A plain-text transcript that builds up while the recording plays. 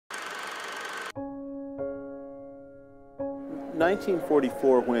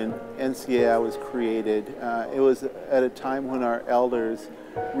1944, when NCAI was created, it was at a time when our elders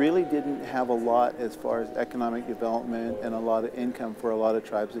really didn't have a lot as far as economic development and a lot of income for a lot of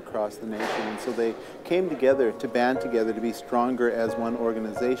tribes across the nation. And so they came together to band together to be stronger as one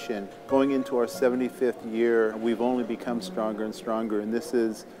organization. Going into our 75th year, we've only become stronger and stronger, and this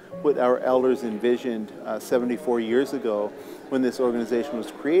is what our elders envisioned 74 years ago when this organization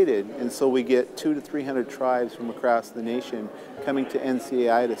was created. And so we get 200 to 300 tribes from across the nation coming to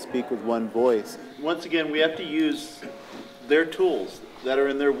NCAI to speak with one voice. Once again, we have to use their tools that are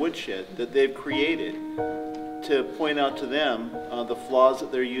in their woodshed that they've created to point out to them the flaws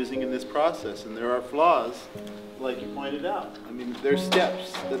that they're using in this process. And there are flaws, like you pointed out. I mean, there's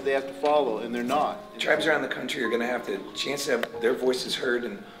steps that they have to follow, and they're not. Tribes around the country are going to have the chance to have their voices heard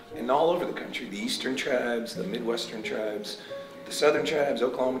and all over the country. The eastern tribes, the midwestern tribes, the southern tribes,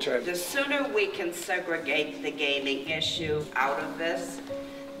 Oklahoma tribes. The sooner we can segregate the gaming issue out of this,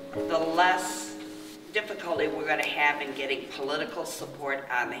 the less difficulty we're going to have in getting political support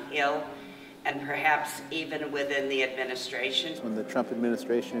on the Hill and perhaps even within the administration. When the Trump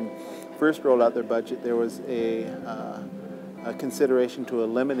administration first rolled out their budget, there was a consideration to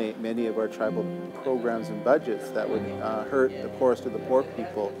eliminate many of our tribal programs and budgets that would hurt the poorest of the poor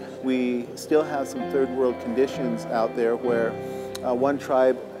people. We still have some third world conditions out there where one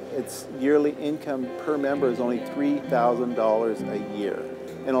tribe, its yearly income per member is only $3,000 a year.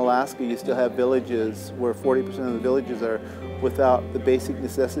 In Alaska, you still have villages where 40% of the villages are without the basic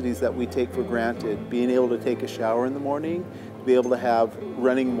necessities that we take for granted. Being able to take a shower in the morning, to be able to have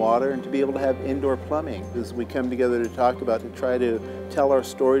running water, and to be able to have indoor plumbing. As we come together to talk about, to try to tell our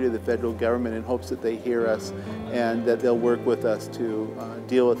story to the federal government in hopes that they hear us and that they'll work with us to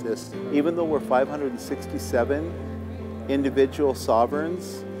deal with this. Even though we're 567 individual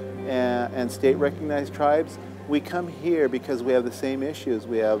sovereigns and state-recognized tribes, we come here because we have the same issues.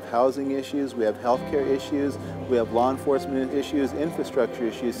 We have housing issues, we have healthcare issues, we have law enforcement issues, infrastructure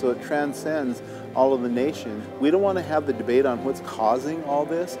issues, so it transcends all of the nation. We don't want to have the debate on what's causing all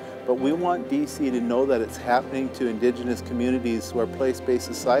this, but we want DC to know that it's happening to indigenous communities who are place-based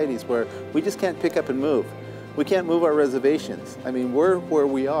societies where we just can't pick up and move. We can't move our reservations. I mean, we're where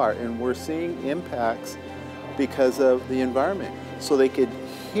we are, and we're seeing impacts because of the environment. So they could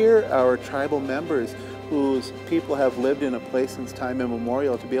hear our tribal members whose people have lived in a place since time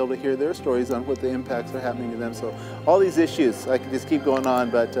immemorial, to be able to hear their stories on what the impacts are happening to them. So all these issues, I could just keep going on,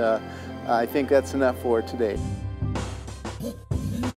 but I think that's enough for today.